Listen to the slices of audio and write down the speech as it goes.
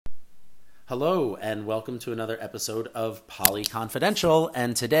Hello, and welcome to another episode of Poly Confidential.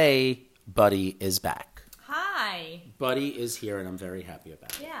 And today, Buddy is back. Hi. Buddy is here, and I'm very happy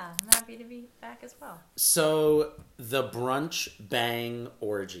about it. Yeah, I'm happy to be back as well. So, the Brunch Bang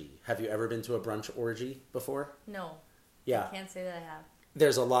Orgy. Have you ever been to a brunch orgy before? No. Yeah. I can't say that I have.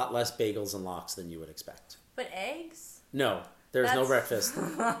 There's a lot less bagels and lox than you would expect. But eggs? No, there's no breakfast.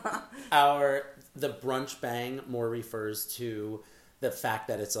 The Brunch Bang more refers to the fact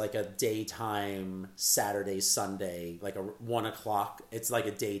that it's like a daytime Saturday, Sunday, like a 1 o'clock. It's like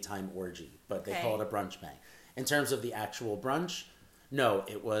a daytime orgy, but they call it a brunch bang. In terms of the actual brunch, no,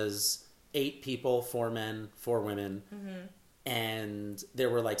 it was 8 people, 4 men, 4 women, and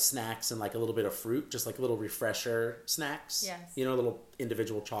there were like snacks and like a little bit of fruit, just like little refresher snacks. Yes. You know, little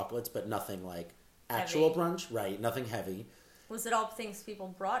individual chocolates, but nothing like actual brunch, right? Nothing heavy. Was it all things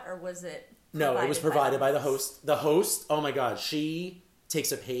people brought, or was it... No, it was provided by the host. The host, oh my God, she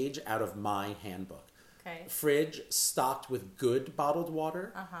takes a page out of my handbook. Okay. Fridge stocked with good bottled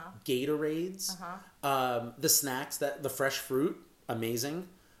water, Gatorades, the snacks, the fresh fruit, amazing.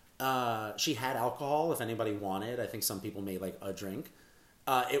 She had alcohol if anybody wanted. I think some people made like a drink.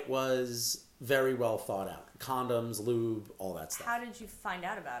 It was very well thought out. Condoms, lube, all that stuff. How did you find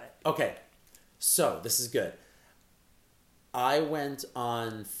out about it? Okay, so this is good. I went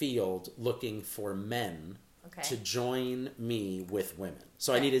on Field looking for men to join me with women.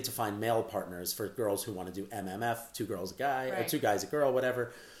 So I needed to find male partners for girls who want to do MMF, 2 girls a guy, or 2 guys a girl,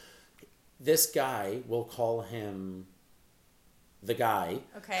 whatever. This guy, we'll call him the guy.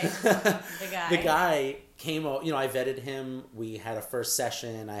 Okay, the guy. The guy came, I vetted him. We had a first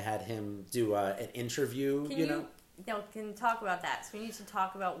session. I had him do an interview, Can talk about that. So we need to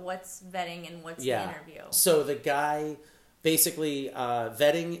talk about what's vetting and what's the interview. So the guy... Basically,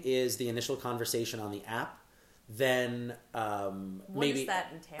 vetting is the initial conversation on the app. Then what does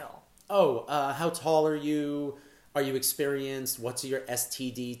that entail? How tall are you? Are you experienced? What's your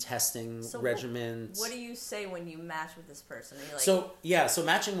STD testing regimen? What do you say when you match with this person? Are you like... So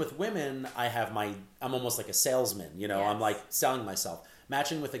matching with women, I'm almost like a salesman. I'm like selling myself.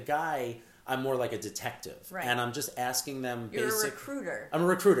 Matching with a guy, I'm more like a detective, and I'm just asking them. You're a recruiter. I'm a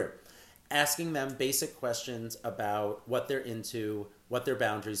recruiter. Asking them basic questions about what they're into, what their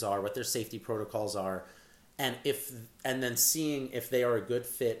boundaries are, what their safety protocols are, and then seeing if they are a good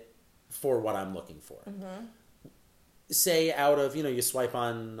fit for what I'm looking for. Say out of, you swipe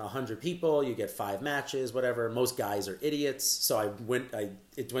on 100 people, you get 5 matches, whatever. Most guys are idiots, so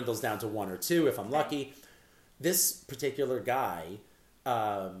it dwindles down to 1 or 2 if I'm lucky. This particular guy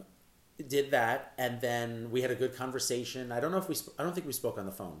did that, and then we had a good conversation. I don't think we spoke on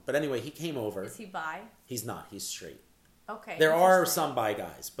the phone, but anyway, he came over. Is he bi? He's not. He's straight. Okay. There are some bi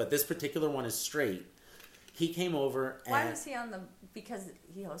guys, but this particular one is straight. He came over. Why was he because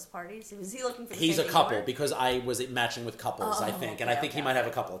he hosts parties? Was he looking for? He's a couple because I was matching with couples, I think, and I think he might have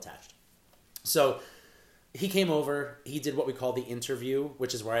a couple attached. So he came over. He did what we call the interview,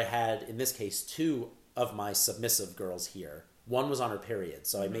 which is where I had, in this case, 2 of my submissive girls here. One was on her period,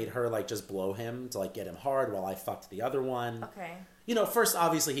 so I made her like just blow him to like get him hard while I fucked the other one. Okay. First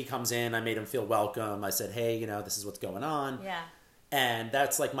obviously he comes in, I made him feel welcome. I said, hey, this is what's going on. Yeah. And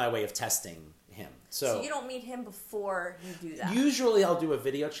that's like my way of testing him. So you don't meet him before you do that? Usually I'll do a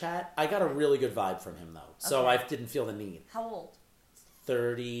video chat. I got a really good vibe from him though, so I didn't feel the need. How old?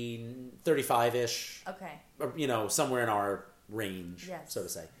 30, 35-ish. Okay. Somewhere in our range, so to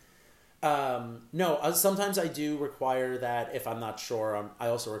say. No, sometimes I do require that if I'm not sure. I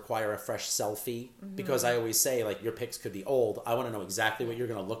also require a fresh selfie because I always say, like, your pics could be old. I want to know exactly what you're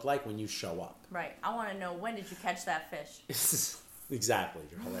going to look like when you show up. Right. I want to know, when did you catch that fish? Exactly.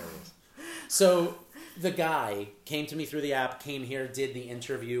 You're hilarious. So the guy came to me through the app, came here, did the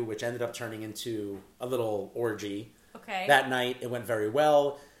interview, which ended up turning into a little orgy. Okay. That night, it went very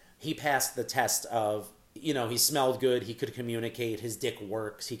well. He passed the test of... he smelled good, he could communicate, his dick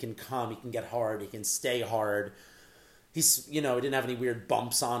works, he can come, he can get hard, he can stay hard. He's, he didn't have any weird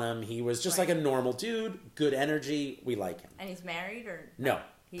bumps on him. He was just like a normal dude, good energy, we like him. And he's married or? No,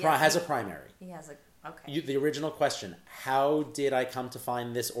 has a primary. He has okay. The original question, how did I come to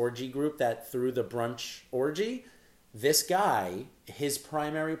find this orgy group that threw the brunch orgy? This guy, his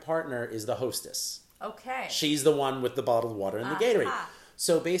primary partner is the hostess. Okay. She's the one with the bottled water and the Gatorade.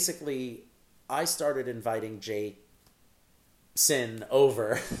 So basically... I started inviting Jason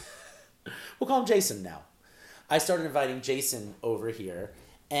over. We'll call him Jason now. I started inviting Jason over here,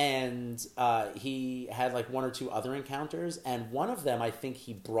 and he had like 1 or 2 other encounters, and one of them, I think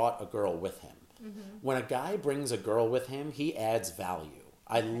he brought a girl with him. When a guy brings a girl with him, he adds value.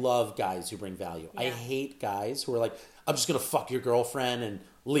 I love guys who bring value. I hate guys who are like, I'm just going to fuck your girlfriend and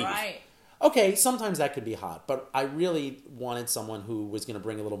leave. Right. Okay, sometimes that could be hot, but I really wanted someone who was going to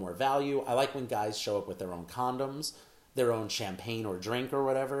bring a little more value. I like when guys show up with their own condoms, their own champagne or drink or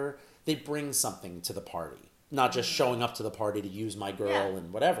whatever. They bring something to the party, not just showing up to the party to use my girl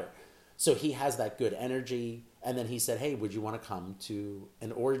and whatever. So he has that good energy, and then he said, "Hey, would you want to come to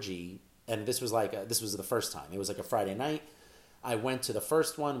an orgy?" And this was this was the first time. It was like a Friday night. I went to the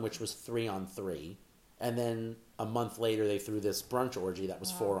first one, which was 3-on-3, and then a month later they threw this brunch orgy that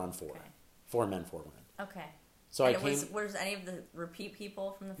was 4-on-4. Okay. 4 men, 4 women. Okay. So and was any of the repeat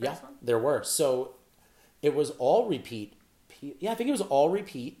people from the first one? There were. So it was all repeat. Yeah, I think it was all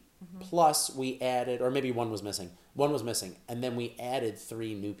repeat. Mm-hmm. Plus we added, or maybe one was missing. One was missing. And then we added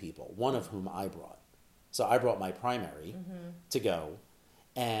 3 new people, one of whom I brought. So I brought my primary to go.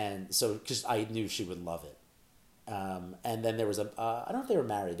 And so, because I knew she would love it. And then there was I don't know if they were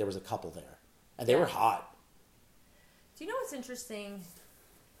married. There was a couple there. And they were hot. Do you know what's interesting?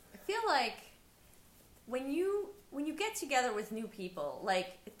 I feel like when you get together with new people,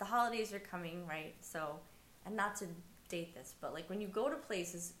 like if the holidays are coming, right? So, and not to date this, but like when you go to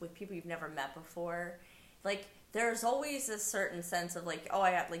places with people you've never met before, like there's always a certain sense of like, oh,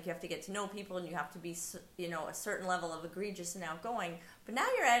 you have to get to know people and you have to be, a certain level of egregious and outgoing. But now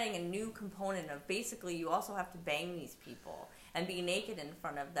you're adding a new component of basically you also have to bang these people and be naked in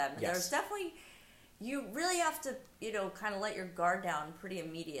front of them. And there's definitely, you really have to, kind of let your guard down pretty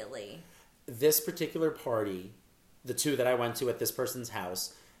immediately. This particular party, the 2 that I went to at this person's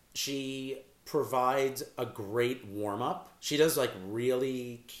house, she provides a great warm-up. She does like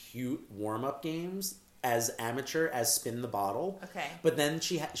really cute warm-up games as amateur as Spin the Bottle. Okay. But then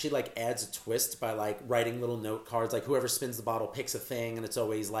she like adds a twist by like writing little note cards. Like whoever spins the bottle picks a thing, and it's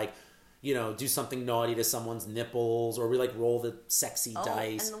always like, do something naughty to someone's nipples, or we like roll the sexy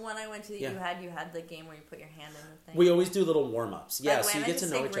dice. And the one I went to that you had the game where you put your hand in the thing. We always do little warm-ups. Yeah, so you get to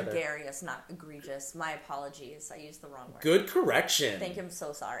know each other. Gregarious, not egregious. My apologies. I used the wrong word. Good correction. Thank you. I'm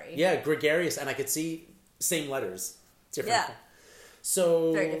so sorry. Yeah, gregarious, and I could see same letters. Different. Yeah.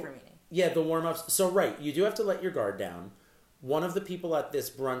 So very different meaning. Yeah, the warm-ups. So, right, you do have to let your guard down. One of the people at this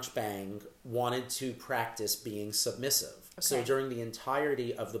brunch bang wanted to practice being submissive. Okay. So during the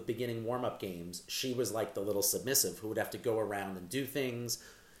entirety of the beginning warm-up games, she was like the little submissive who would have to go around and do things.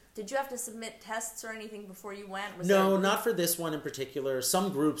 Did you have to submit tests or anything before you went? No, not for this one in particular. Some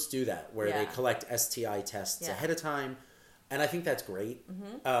groups do that, where they collect STI tests ahead of time. And I think that's great.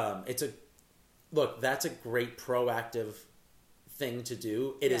 Mm-hmm. That's a great proactive thing to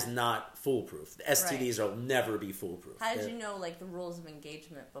do. It is not foolproof. The STDs will never be foolproof. How did you know the rules of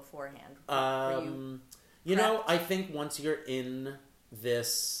engagement beforehand? I think once you're in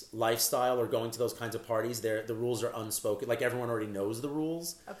this lifestyle or going to those kinds of parties, the rules are unspoken. Like everyone already knows the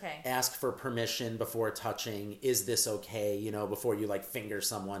rules. Okay. Ask for permission before touching. Is this okay? Before you finger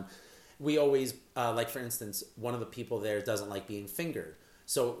someone. We always for instance, one of the people there doesn't like being fingered.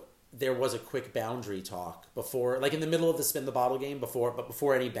 So there was a quick boundary talk before, in the middle of the spin the bottle game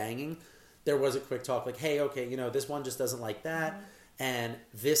before any banging, there was a quick talk hey, okay, this one just doesn't like that. Mm-hmm. And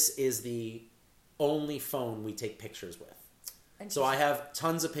this is the only phone we take pictures with. So I have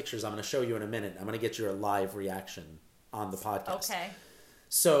tons of pictures I'm going to show you in a minute. I'm going to get your live reaction on the podcast. Okay.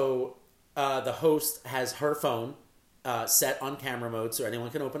 So the host has her phone set on camera mode so anyone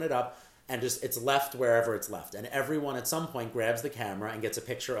can open it up. And it's left wherever it's left. And everyone at some point grabs the camera and gets a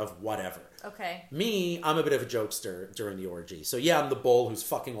picture of whatever. Okay. Me, I'm a bit of a jokester during the orgy. So yeah, I'm the bull who's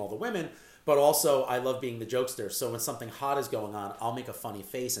fucking all the women. But also, I love being the jokester. So when something hot is going on, I'll make a funny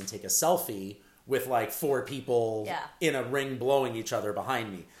face and take a selfie with 4 people in a ring blowing each other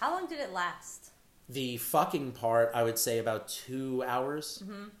behind me. How long did it last? The fucking part, I would say about 2 hours.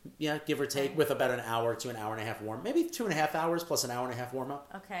 Mm-hmm. Yeah, give or take, with about an hour to an hour and a half warm. Maybe 2.5 hours plus an hour and a half warm up.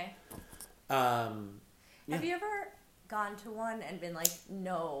 Okay. Have you ever gone to one and been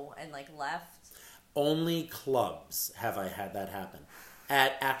no, and left? Only clubs have I had that happen.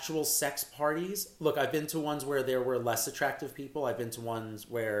 At actual sex parties, look, I've been to ones where there were less attractive people. I've been to ones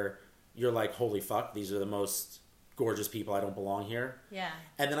where you're holy fuck, these are the most gorgeous people, I don't belong here. Yeah.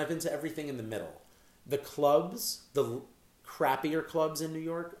 And then I've been to everything in the middle. The clubs, the crappier clubs in New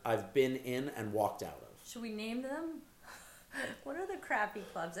York, I've been in and walked out of. Should we name them? What are the crappy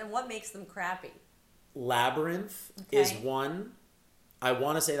clubs, and what makes them crappy? Labyrinth is one. I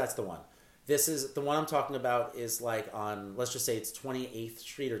want to say that's the one. This is the one I'm talking about is on, let's just say it's 28th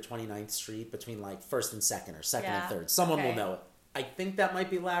Street or 29th Street between 1st and 2nd or 2nd and 3rd. Someone will know it. I think that might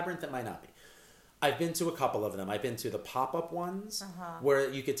be Labyrinth. It might not be. I've been to a couple of them. I've been to the pop-up ones where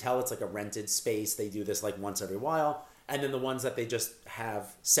you could tell it's a rented space. They do this once every while. And then the ones that they just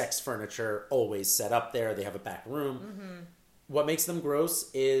have sex furniture always set up there. They have a back room. Mm-hmm. what makes them gross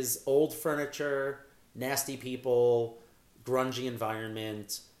is old furniture, nasty people, grungy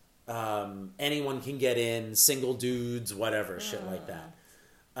environment, anyone can get in, single dudes, whatever, shit like that.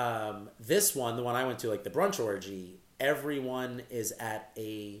 This one, the one I went to, like the Brunch Orgy, everyone is at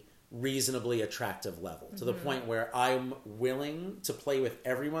a reasonably attractive level to the point where I'm willing to play with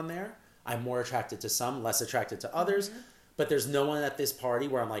everyone there. I'm more attracted to some, less attracted to others, but there's no one at this party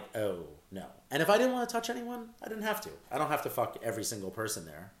where I'm like, oh, no. And if I didn't want to touch anyone, I didn't have to. I don't have to fuck every single person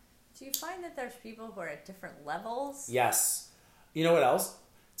there. Do you find that there's people who are at different levels? Yes. You know what else?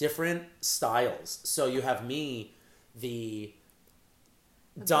 Different styles. So you have me, the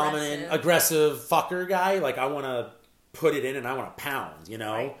dominant, aggressive fucker guy. Like, I want to put it in and I want to pound, you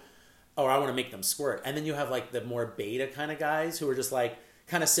know? Right. Or I want to make them squirt. And then you have, like, the more beta kind of guys who are just, like,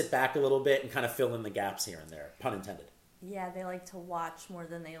 kind of sit back a little bit and kind of fill in the gaps here and there. Pun intended. Yeah, they like to watch more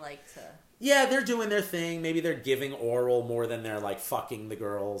than they like to... Yeah, they're doing their thing. Maybe they're giving oral more than they're, like, fucking the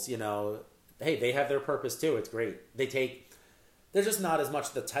girls, you know? Hey, they have their purpose, too. It's great. They're just not as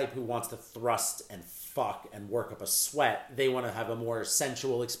much the type who wants to thrust and fuck and work up a sweat. They want to have a more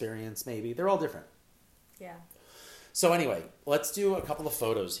sensual experience, maybe. They're all different. Yeah. So anyway, let's do a couple of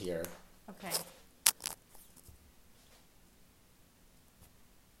photos here. Okay.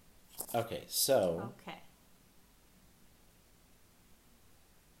 Okay, so... Okay.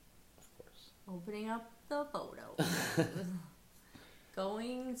 Of course. Opening up the photos.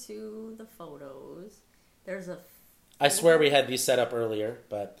 Going to the photos. There's a... I swear we had these set up earlier,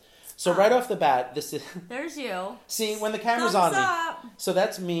 but... So right off the bat, this is... There's you. See, when the camera's Thumbs on up. me... So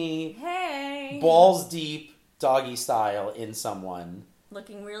that's me, Hey. balls deep, doggy style in someone.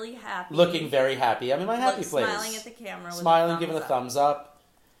 Looking really happy. Looking very happy. I'm in my happy place. Smiling at the camera. Smiling, giving a thumbs up.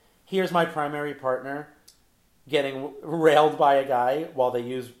 Here's my primary partner getting railed by a guy while they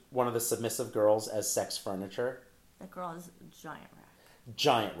use one of the submissive girls as sex furniture. That girl is a giant rack.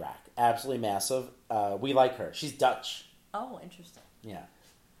 Giant rack. Absolutely massive. We like her. She's Dutch. Oh, interesting. Yeah.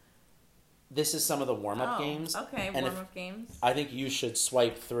 This is some of the warm-up games. Okay, warm-up games. I think you should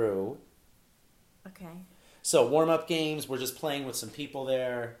swipe through. Okay. So, warm-up games, we're just playing with some people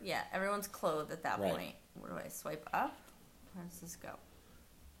there. Yeah, everyone's clothed at that Right. point. Where do I swipe up? Where does this go?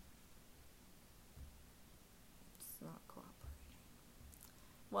 It's not cooperating.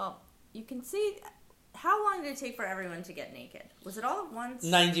 Well, you can see... How long did it take for everyone to get naked? Was it all at once?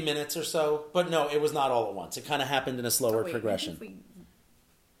 90 minutes or so. But no, it was not all at once. It kind of happened in a slower progression.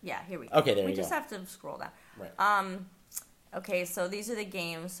 Yeah, here we go. Okay, there you go. We just have to scroll down. Right. Okay, so these are the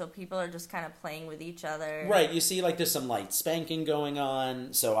games. So people are just kind of playing with each other. Right, you see like there's some light spanking going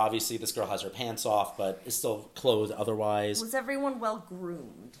on. So obviously this girl has her pants off, but is still clothed otherwise. Was everyone well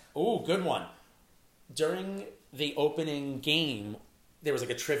groomed? Ooh, good one. During the opening game, there was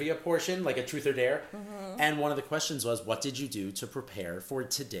like a trivia portion, like a truth or dare. Mm-hmm. And one of the questions was, what did you do to prepare for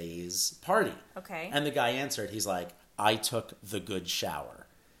today's party? Okay. And the guy answered, he's like, I took the good shower.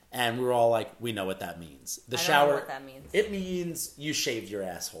 And we were all like, we know what that means. The shower, don't know what that means. It means you shaved your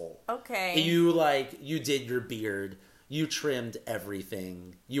asshole. Okay. You did your beard. You trimmed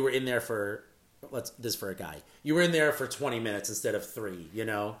everything. You were in there for, this for a guy. You were in there for 20 minutes instead of 3, you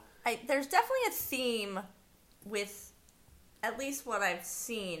know? There's definitely a theme with at least what I've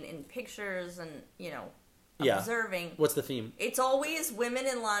seen in pictures and, observing. Yeah. What's the theme? It's always women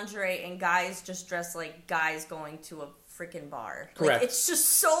in lingerie and guys just dressed like guys going to a freaking bar. Correct. Like, it's just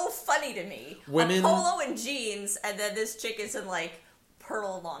so funny to me. Women, a polo and jeans, and then this chick is in like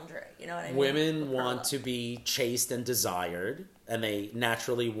pearl lingerie. You know what I mean? Women want to be chaste and desired, and they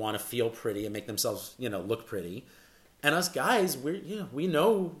naturally want to feel pretty and make themselves, look pretty. And us guys, we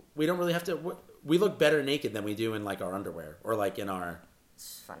know we don't really have to. We look better naked than we do in like our underwear or like in our.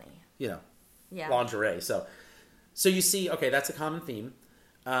 It's funny. Yeah. Lingerie. So you see, okay, that's a common theme.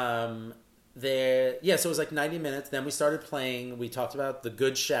 So it was like 90 minutes. Then we started playing. We talked about the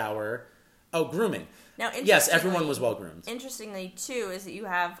good shower. Oh, grooming. Now, yes, everyone was well groomed. Interestingly, too, is that you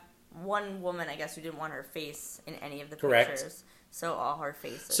have one woman, I guess, who didn't want her face in any of the Correct. Pictures. So all her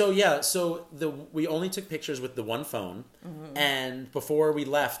faces. So we only took pictures with the one phone, mm-hmm. and before we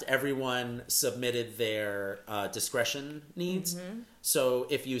left, everyone submitted their discretion needs. Mm-hmm. So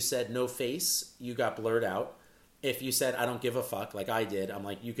if you said no face, you got blurred out. If you said I don't give a fuck, like I did, I'm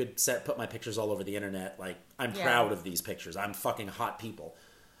like, you could put my pictures all over the internet. Like, I'm proud of these pictures. I'm fucking hot people.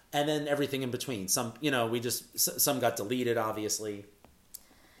 And then everything in between. Some got deleted, obviously.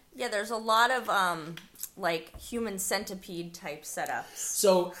 Yeah, there's a lot of like human centipede type setups.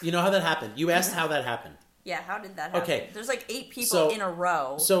 So you know how that happened. You asked how that happened. Yeah, how did that happen? Okay, there's like 8 people in a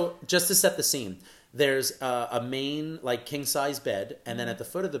row. So just to set the scene, There's a main, like, king-size bed, and then at the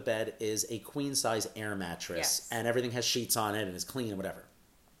foot of the bed is a queen-size air mattress, Yes. and everything has sheets on it and is clean and whatever.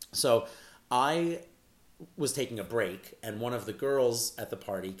 So I was taking a break, and one of the girls at the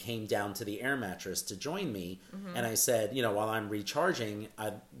party came down to the air mattress to join me, and I said, while I'm recharging,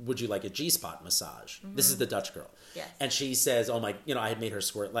 would you like a G-spot massage? This is the Dutch girl. Yes. And she says, oh my, I had made her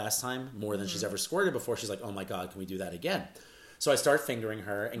squirt last time more than she's ever squirted before. She's like, oh my God, can we do that again? So I start fingering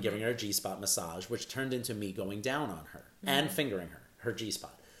her and giving her a G-spot massage, which turned into me going down on her and fingering her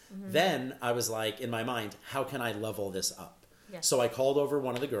G-spot. Then I was like, in my mind, how can I level this up? Yes. So I called over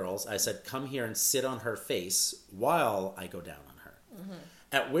one of the girls. I said, come here and sit on her face while I go down on her.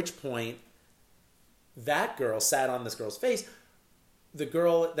 At which point, that girl sat on this girl's face. The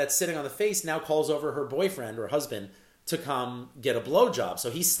girl that's sitting on the face now calls over her boyfriend or husband to come get a blowjob.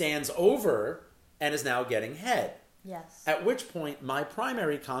 So he stands over and is now getting head. Yes. At which point, my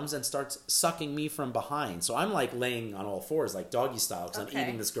primary comes and starts sucking me from behind. So I'm like laying on all fours, like doggy style, because I'm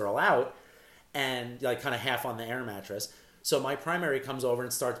eating this girl out and like kind of half on the air mattress. So my primary comes over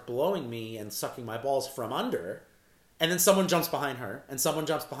and starts blowing me and sucking my balls from under. And then someone jumps behind her and someone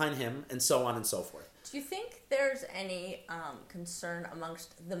jumps behind him and so on and so forth. Do you think there's any concern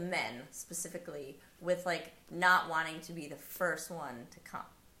amongst the men specifically with like not wanting to be the first one to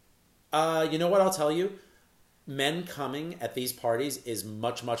come? You know what I'll tell you? Men coming at these parties is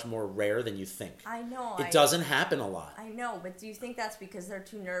much, much more rare than you think. I know. It doesn't happen a lot. I know, but do you think that's because they're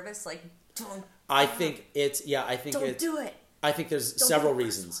too nervous? Like, don't. I think it's, yeah, I think don't it's. do it. I think there's several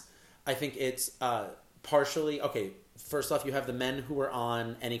reasons. I think it's partially, okay, first off, you have the men who are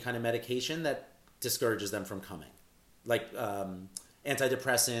on any kind of medication that discourages them from coming. Like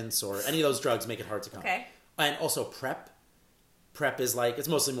antidepressants or any of those drugs make it hard to come. Okay. And also PrEP. PrEP is like, it's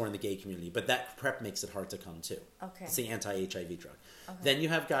mostly more in the gay community, but that PrEP makes it hard to come too. Okay. It's the anti-HIV drug. Okay. Then you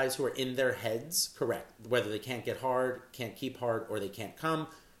have guys who are in their heads, correct, whether they can't get hard, can't keep hard, or they can't come.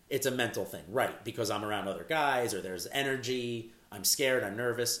 It's a mental thing, right, because I'm around other guys, or there's energy, I'm scared, I'm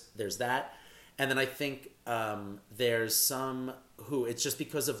nervous, there's that. And then I think there's some who, it's just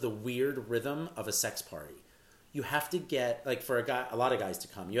because of the weird rhythm of a sex party. You have to get, like for a lot of guys to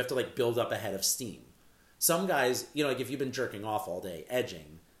come, you have to like build up a head of steam. Some guys, like if you've been jerking off all day,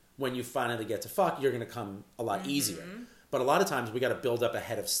 edging, when you finally get to fuck, you're going to come a lot easier. But a lot of times we got to build up a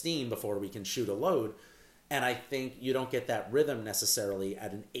head of steam before we can shoot a load. And I think you don't get that rhythm necessarily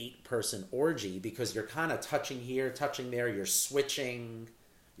at an 8-person orgy because you're kind of touching here, touching there, you're switching,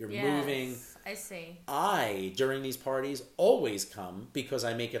 you're moving. I see. During these parties, always come because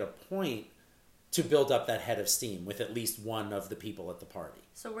I make it a point to build up that head of steam with at least one of the people at the party.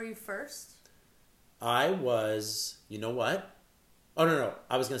 So were you first? I was, you know what? Oh, no.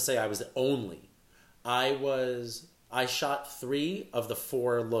 I was going to say I was the only. I shot 3 of the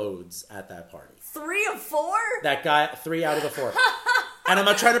 4 loads at that party. 3 of 4? That guy, 3 out of the 4. And I'm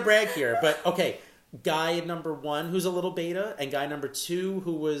not trying to brag here, but okay. Guy number 1 who's a little beta, and guy number 2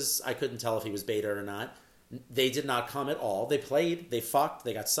 who was, I couldn't tell if he was beta or not. They did not come at all. They played, they fucked,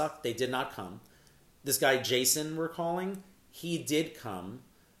 they got sucked. They did not come. This guy Jason we're calling, he did come.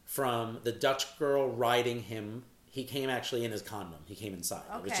 From the Dutch girl riding him, he came actually in his condom. He came inside.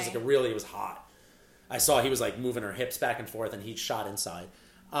 Okay. It was just like it was hot. I saw he was like moving her hips back and forth and he shot inside.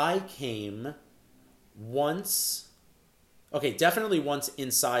 I came once, definitely once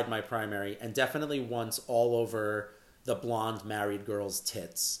inside my primary and definitely once all over the blonde married girl's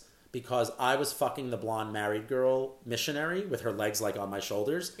tits because I was fucking the blonde married girl missionary with her legs like on my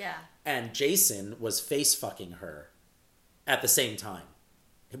shoulders. Yeah. And Jason was face fucking her at the same time.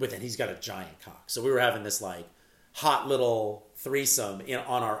 And he's got a giant cock. So we were having this like hot little threesome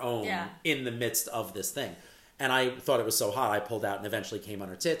on our own in the midst of this thing. And I thought it was so hot, I pulled out and eventually came on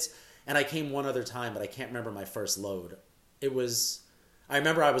her tits. And I came one other time, but I can't remember my first load. I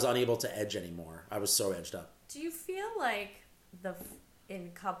remember I was unable to edge anymore. I was so edged up. Do you feel like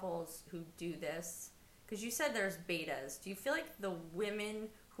in couples who do this, because you said there's betas, do you feel like the women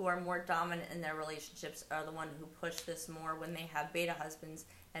who are more dominant in their relationships are the one who push this more when they have beta husbands,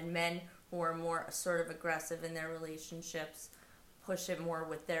 and men who are more sort of aggressive in their relationships push it more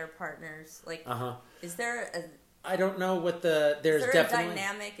with their partners? Like, is there I don't know what there's a definitely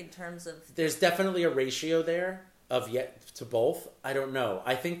dynamic in terms of... There's definitely a ratio there of yet to both. I don't know.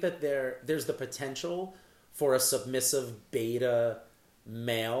 I think that there's the potential for a submissive beta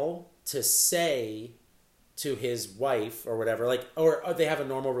male to say to his wife or whatever, like, or they have a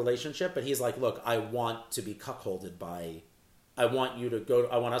normal relationship, but he's like, look, I want to be cuckolded by, I want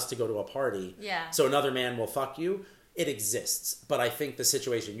us to go to a party. Yeah. So another man will fuck you. It exists. But I think the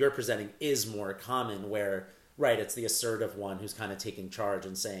situation you're presenting is more common where, right, it's the assertive one who's kind of taking charge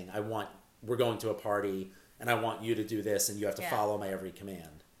and saying, I want we're going to a party and I want you to do this and you have to follow my every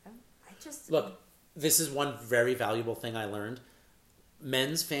command. Look, this is one very valuable thing I learned.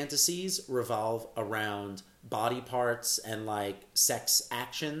 Men's fantasies revolve around body parts and like sex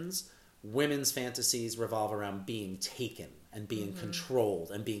actions. Women's fantasies revolve around being taken and being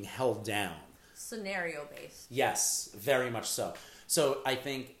controlled and being held down. Scenario based. Yes, very much so. So I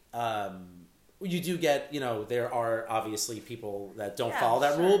think you do get, there are obviously people that don't follow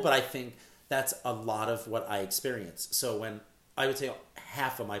that rule, but I think that's a lot of what I experience. So when I would say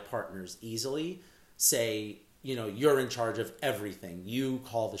half of my partners easily say, you're in charge of everything. You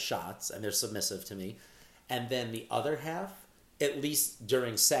call the shots, and they're submissive to me. And then the other half, at least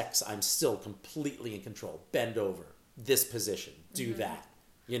during sex, I'm still completely in control. Bend over, this position, do that.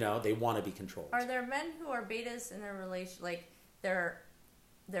 They want to be controlled. Are there men who are betas in their relation? Like they're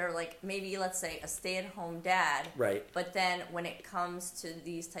like maybe let's say a stay-at-home dad, right? But then when it comes to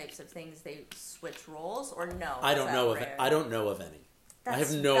these types of things, they switch roles, or no? I don't know of any. That's I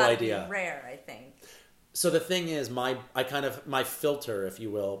have no idea. Rare, I think. So the thing is, my filter, if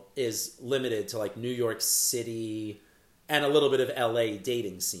you will, is limited to like New York City and a little bit of LA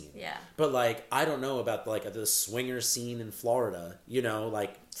dating scene. Yeah. But like I don't know about like the swinger scene in Florida.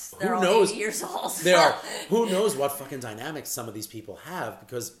 Like they're who knows? 80 years old. They are. Who knows what fucking dynamics some of these people have,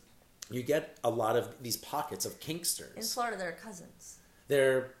 because you get a lot of these pockets of kinksters. In Florida, they're cousins.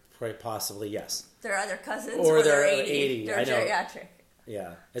 They're possibly, yes. They're either cousins or they're 80. They're geriatric.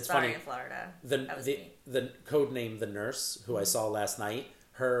 Yeah, it's Sorry, funny. In Florida. The code name, the nurse who I saw last night,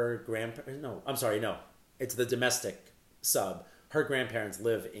 her grandparents. No, I'm sorry, no, it's the domestic sub. Her grandparents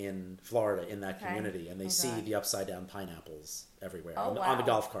live in Florida in that community, and they see the upside down pineapples everywhere on the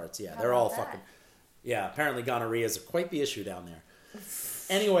golf carts. Yeah, they're all fucking. Yeah, apparently gonorrhea is quite the issue down there.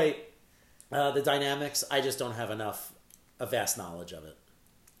 Anyway, the dynamics, I just don't have a vast knowledge of it.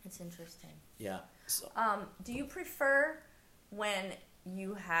 It's interesting. Yeah. So. Do you prefer when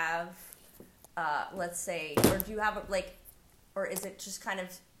you have, let's say, or do you have or is it just kind of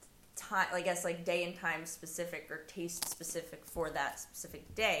time, I guess like day and time specific or taste specific for that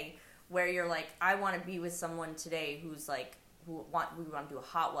specific day, where you're like, I want to be with someone today who's like, we want to do a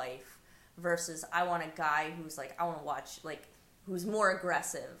hot wife, versus I want a guy who's like, I want to watch like, who's more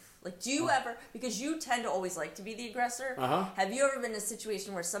aggressive. Like, do you ever, because you tend to always like to be the aggressor, have you ever been in a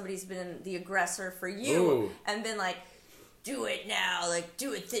situation where somebody's been the aggressor for you and been like, do it now, like,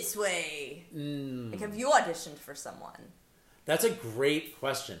 do it this way? Like, have you auditioned for someone? That's a great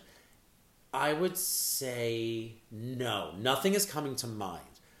question. I would say no. Nothing is coming to mind.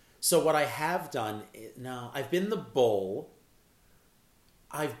 So what I have done, I've been the bull.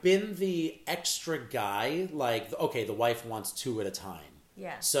 I've been the extra guy, like, okay, the wife wants 2 at a time.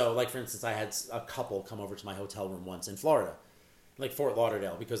 Yeah. So, like, for instance, I had a couple come over to my hotel room once in Florida, like Fort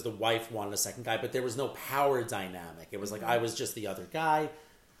Lauderdale, because the wife wanted a second guy, but there was no power dynamic. It was like I was just the other guy.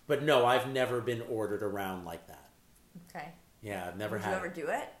 But no, I've never been ordered around like that. Okay. Yeah, I've never Would had. you ever do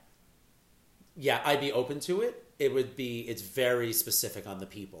it? Yeah, I'd be open to it. It's very specific on the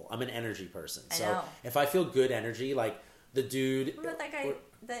people. I'm an energy person. I So know. if I feel good energy, like the dude. What about that guy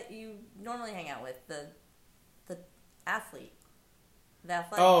that you normally hang out with, the athlete? The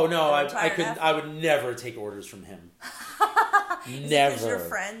athletic, oh no, I couldn't. athlete? I would never take orders from him. Is Never. it 'cause you're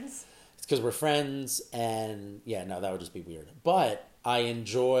friends? It's because we're friends, and yeah, no, that would just be weird. But I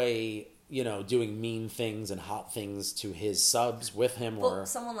enjoy, doing mean things and hot things to his subs with him, or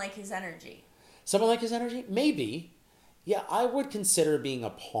someone like his energy. Someone like his energy, maybe. Yeah, I would consider being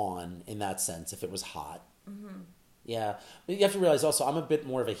a pawn in that sense if it was hot. Mm-hmm. Yeah, but you have to realize also I'm a bit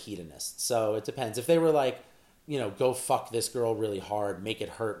more of a hedonist, so it depends. If they were like, go fuck this girl really hard, make it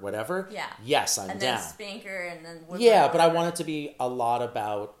hurt, whatever. Yeah. Yes, I'm down. And then spank her, and then yeah, but I want it to be a lot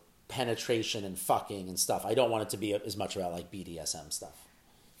about penetration and fucking and stuff. I don't want it to be as much about like BDSM stuff.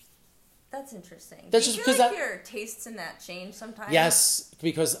 That's interesting. That's Do just you because feel like your tastes in that change sometimes? Yes,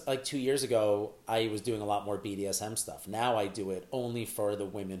 because like 2 years ago, I was doing a lot more BDSM stuff. Now I do it only for the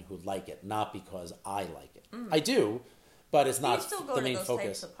women who like it, not because I like it. I do, but it's not the main focus. You still go to those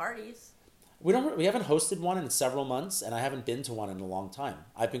types of parties. We haven't hosted one in several months, and I haven't been to one in a long time.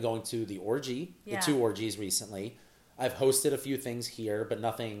 I've been going to the orgy, the 2 orgies recently. I've hosted a few things here, but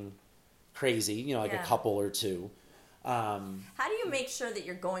nothing crazy, like a couple or 2. How do you make sure that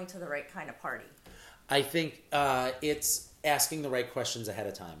you're going to the right kind of party? I think it's asking the right questions ahead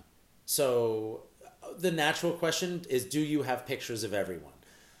of time. So the natural question is, do you have pictures of everyone?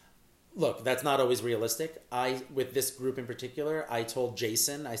 Look, that's not always realistic. With this group in particular, I told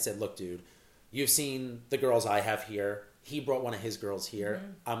Jason, I said, look, dude, you've seen the girls I have here. He brought one of his girls here.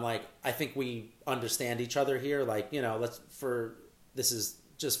 Mm-hmm. I'm like, I think we understand each other here. Like, this is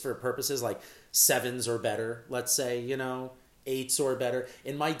just for purposes like 7s or better, let's say, 8s or better.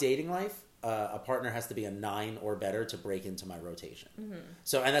 In my dating life, a partner has to be a 9 or better to break into my rotation.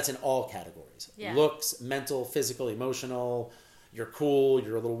 So, and that's in all categories. Yeah. Looks, mental, physical, emotional. You're cool,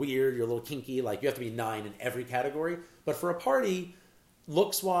 you're a little weird, you're a little kinky. Like, you have to be 9 in every category. But for a party,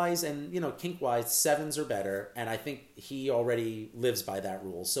 looks-wise and, kink-wise, 7s or better. And I think he already lives by that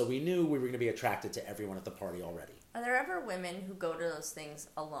rule. So we knew we were going to be attracted to everyone at the party already. Are there ever women who go to those things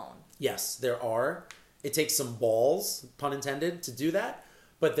alone? Yes, there are. It takes some balls, pun intended, to do that.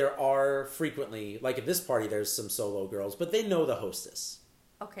 But there are frequently, like at this party, there's some solo girls, but they know the hostess.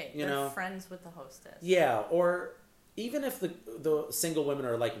 Okay, they're friends with the hostess. Yeah, or even if the single women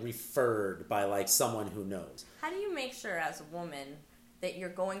are like referred by like someone who knows. How do you make sure as a woman that you're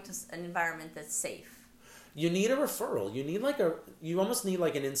going to an environment that's safe? You need a referral. You almost need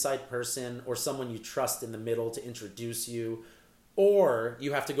like an inside person or someone you trust in the middle to introduce you. Or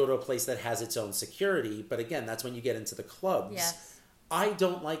you have to go to a place that has its own security. But again, that's when you get into the clubs. Yes. I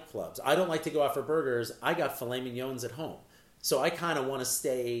don't like clubs. I don't like to go out for burgers. I got filet mignons at home. So I kind of want to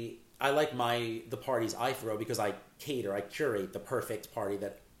stay. I like the parties I throw because I curate the perfect party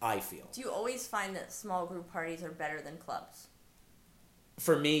that I feel. Do you always find that small group parties are better than clubs?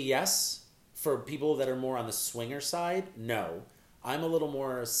 For me, yes. For people that are more on the swinger side, no. I'm a little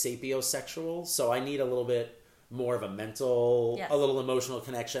more sapiosexual, so I need a little bit more of a mental, yes, a little emotional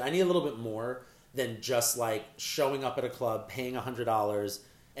connection. I need a little bit more than just like showing up at a club, paying $100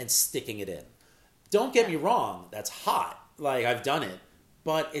 and sticking it in. Don't get me wrong, that's hot. Like, I've done it,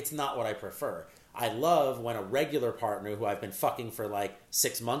 but it's not what I prefer. I love when a regular partner who I've been fucking for like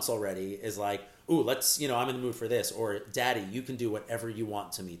 6 months already is like, ooh, let's, I'm in the mood for this. Or, daddy, you can do whatever you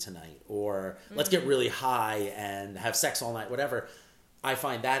want to me tonight. Or, let's get really high and have sex all night, whatever. I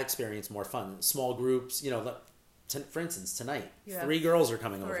find that experience more fun. Small groups, for instance, tonight, 3 girls are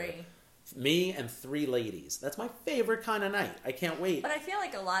coming over. Me and 3 ladies. That's my favorite kind of night. I can't wait. But I feel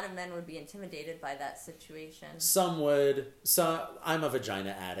like a lot of men would be intimidated by that situation. Some would. I'm a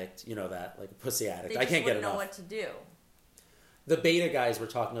vagina addict. You know that. Like a pussy addict. I can't get enough. They just wouldn't know what to do. The beta guys we're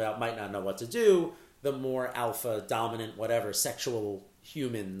talking about might not know what to do. The more alpha, dominant, whatever, sexual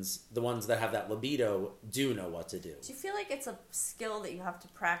humans, the ones that have that libido, do know what to do. Do you feel like it's a skill that you have to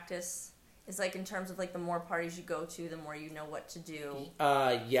practice? It's like in terms of like the more parties you go to, the more you know what to do.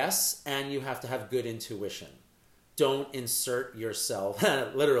 Yes, and you have to have good intuition. Don't insert yourself,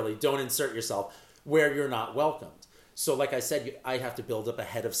 literally, don't insert yourself where you're not welcomed. So like I said, I have to build up a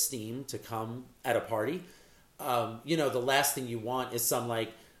head of steam to come at a party. The last thing you want is some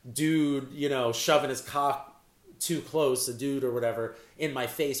like dude, shoving his cock too close, a dude or whatever, in my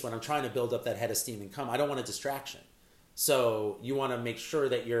face when I'm trying to build up that head of steam and come. I don't want a distraction. So you want to make sure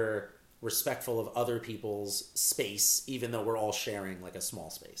that you're respectful of other people's space, even though we're all sharing like a small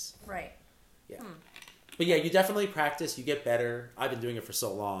space. Right. Yeah. But yeah, you definitely practice, you get better. I've been doing it for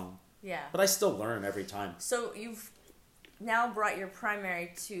so long. Yeah. But I still learn every time. So you've now brought your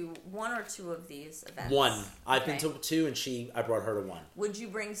primary to 1 or 2 of these events? 1. I've been to 2 and I brought her to 1. Would you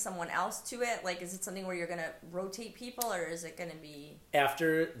bring someone else to it? Like, is it something where you're going to rotate people, or is it going to be...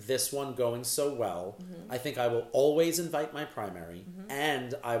 After this one going so well, I think I will always invite my primary,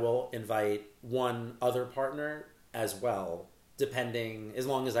 and I will invite one other partner as well, as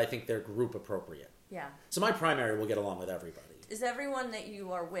long as I think they're group appropriate. Yeah. So my primary will get along with everybody. Is everyone that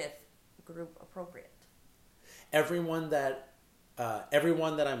you are with group appropriate? Everyone that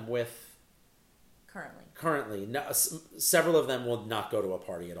I'm with currently, no, several of them will not go to a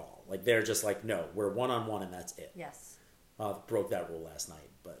party at all. Like, they're just like, no, we're one-on-one and that's it. Yes. Broke that rule last night,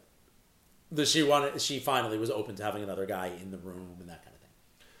 but she finally was open to having another guy in the room and that kind of thing.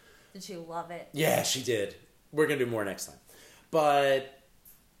 Did she love it? Yeah, she did. We're gonna do more next time. But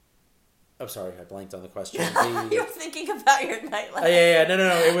I'm sorry, I blanked on the question. You were thinking about your nightlife. Yeah.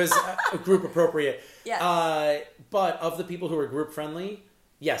 No. It was group appropriate. Yeah. But of the people who are group friendly,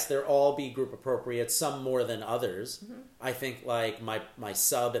 yes, they'll all be group appropriate. Some more than others. I think like my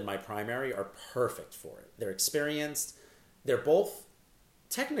sub and my primary are perfect for it. They're experienced. They're both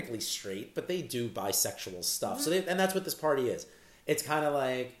technically straight, but they do bisexual stuff. So and that's what this party is. It's kind of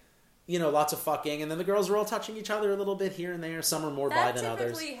like, lots of fucking, and then the girls are all touching each other a little bit here and there. Some are more bi than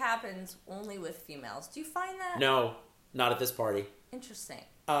others. That typically happens only with females. Do you find that? No, not at this party. Interesting.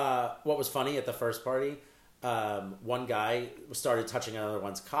 What was funny at the first party, one guy started touching another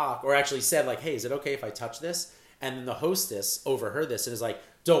one's cock, or actually said like, hey, is it okay if I touch this? And then the hostess overheard this and is like,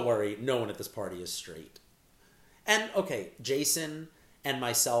 don't worry, no one at this party is straight. And okay, Jason and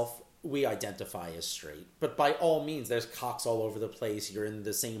myself we identify as straight. But by all means, there's cocks all over the place. You're in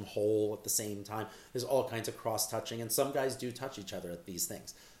the same hole at the same time. There's all kinds of cross-touching, and some guys do touch each other at these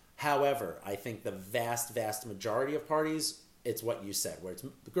things. However, I think the vast, vast majority of parties, it's what you said, where it's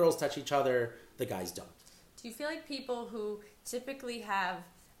the girls touch each other, the guys don't. Do you feel like people who typically have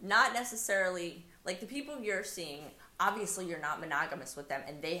not necessarily, like the people you're seeing, obviously you're not monogamous with them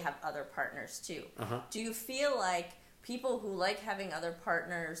and they have other partners too. Do you feel like people who like having other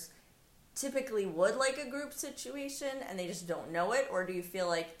partners typically would like a group situation and they just don't know it? Or do you feel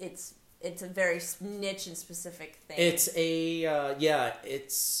like it's a very niche and specific thing? It's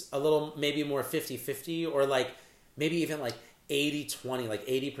it's a little maybe more 50-50 or like maybe even like 80-20, like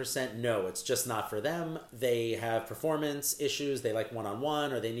 80% no, it's just not for them. They have performance issues, they like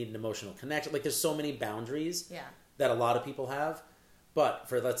one-on-one, or they need an emotional connection. Like there's so many boundaries that a lot of people have. But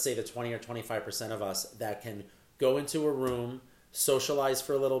for, let's say, the 20 or 25% of us that can go into a room, socialize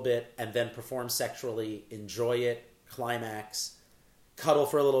for a little bit, and then perform sexually, enjoy it, climax, cuddle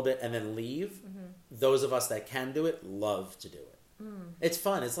for a little bit, and then leave, those of us that can do it love to do it. It's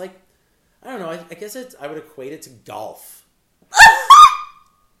fun. It's like, I don't know, I guess I would equate it to golf.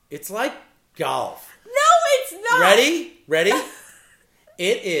 It's like golf. No, it's not. Ready?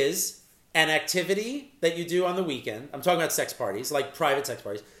 It is an activity that you do on the weekend. I'm talking about sex parties, like private sex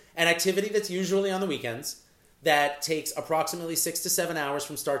parties. An activity that's usually on the weekends that takes approximately 6 to 7 hours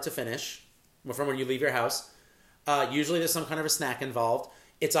from start to finish, from when you leave your house. Usually there's some kind of a snack involved.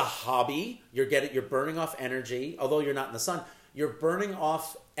 It's a hobby. You're burning off energy. Although you're not in the sun, you're burning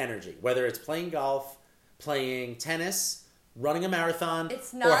off energy. Whether it's playing golf, playing tennis, running a marathon,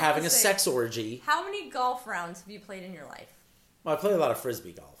 or having a sex orgy. How many golf rounds have you played in your life? Well, I play a lot of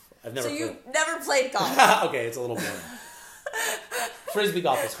frisbee golf. I've never. So you've never played golf? Okay, it's a little boring. Frisbee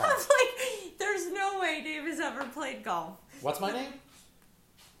golf is fun. I was like, there's no way Dave has ever played golf. What's my name?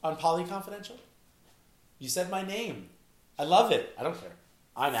 On Poly Confidential? You said my name. I love it. I don't care.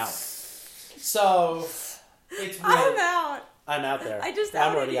 I'm out. So, it's really... I'm out there. I just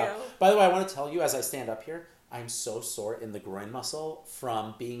outed you. Out. By the way, I want to tell you as I stand up here, I'm so sore in the groin muscle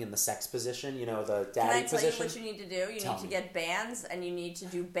from being in the sex position, the daddy position. Can I tell you what you need to do? You need to get bands, and you need to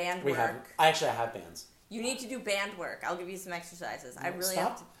do band work. I have bands. You need to do band work. I'll give you some exercises. I really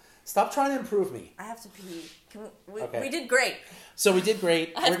have to... Stop trying to improve me. I have to pee. We did great. So we did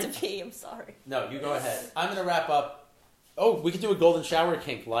great. I have to pee. I'm sorry. No, you go ahead. I'm going to wrap up. Oh, we could do a golden shower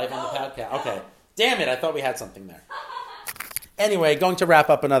kink live on the podcast. Okay. Damn it. I thought we had something there. Anyway, going to wrap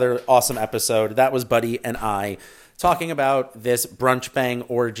up another awesome episode. That was Buddy and I talking about this brunch bang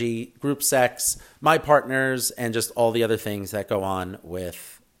orgy, group sex, my partners, and just all the other things that go on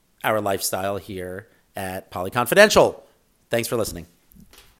with our lifestyle here at Poly Confidential. Thanks for listening.